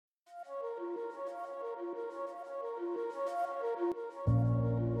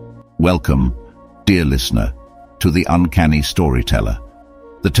Welcome, dear listener, to the Uncanny Storyteller.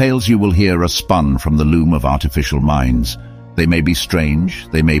 The tales you will hear are spun from the loom of artificial minds. They may be strange,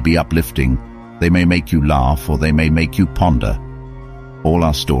 they may be uplifting, they may make you laugh, or they may make you ponder. All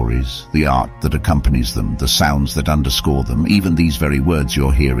our stories, the art that accompanies them, the sounds that underscore them, even these very words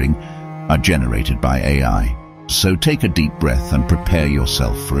you're hearing, are generated by AI. So take a deep breath and prepare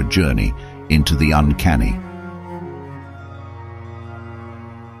yourself for a journey into the uncanny.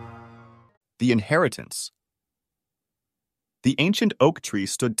 The Inheritance. The ancient oak tree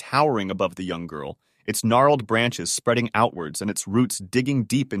stood towering above the young girl, its gnarled branches spreading outwards and its roots digging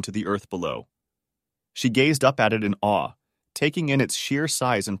deep into the earth below. She gazed up at it in awe, taking in its sheer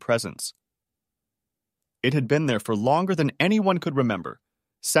size and presence. It had been there for longer than anyone could remember,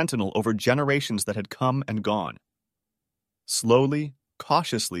 sentinel over generations that had come and gone. Slowly,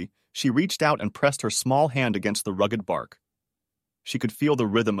 cautiously, she reached out and pressed her small hand against the rugged bark. She could feel the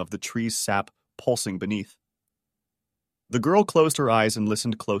rhythm of the tree's sap pulsing beneath. The girl closed her eyes and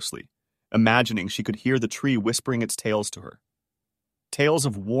listened closely, imagining she could hear the tree whispering its tales to her. Tales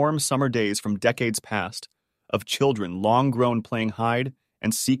of warm summer days from decades past, of children long grown playing hide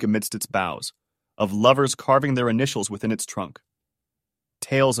and seek amidst its boughs, of lovers carving their initials within its trunk.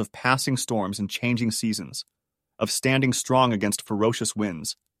 Tales of passing storms and changing seasons, of standing strong against ferocious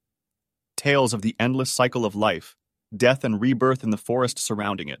winds. Tales of the endless cycle of life, death and rebirth in the forest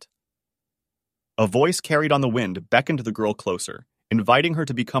surrounding it. A voice carried on the wind beckoned the girl closer, inviting her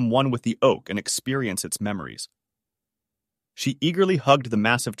to become one with the oak and experience its memories. She eagerly hugged the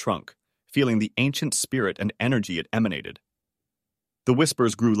massive trunk, feeling the ancient spirit and energy it emanated. The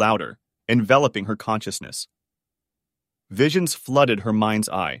whispers grew louder, enveloping her consciousness. Visions flooded her mind's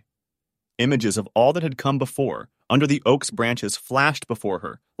eye. Images of all that had come before, under the oak's branches, flashed before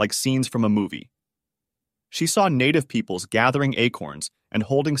her like scenes from a movie. She saw native peoples gathering acorns and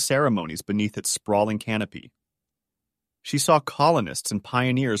holding ceremonies beneath its sprawling canopy. She saw colonists and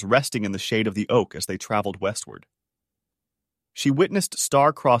pioneers resting in the shade of the oak as they traveled westward. She witnessed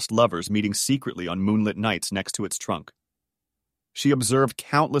star-crossed lovers meeting secretly on moonlit nights next to its trunk. She observed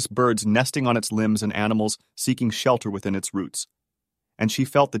countless birds nesting on its limbs and animals seeking shelter within its roots. And she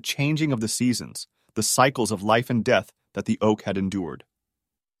felt the changing of the seasons, the cycles of life and death that the oak had endured.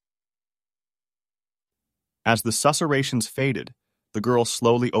 As the susurrations faded, the girl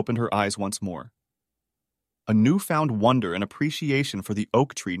slowly opened her eyes once more. A newfound wonder and appreciation for the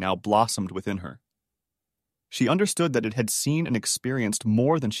oak tree now blossomed within her. She understood that it had seen and experienced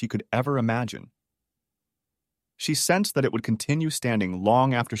more than she could ever imagine. She sensed that it would continue standing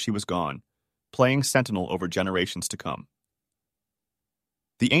long after she was gone, playing sentinel over generations to come.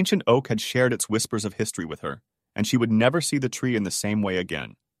 The ancient oak had shared its whispers of history with her, and she would never see the tree in the same way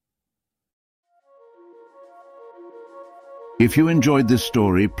again. If you enjoyed this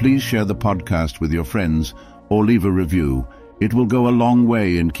story, please share the podcast with your friends or leave a review. It will go a long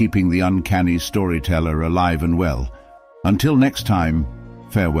way in keeping the uncanny storyteller alive and well. Until next time,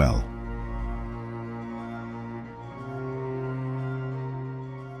 farewell.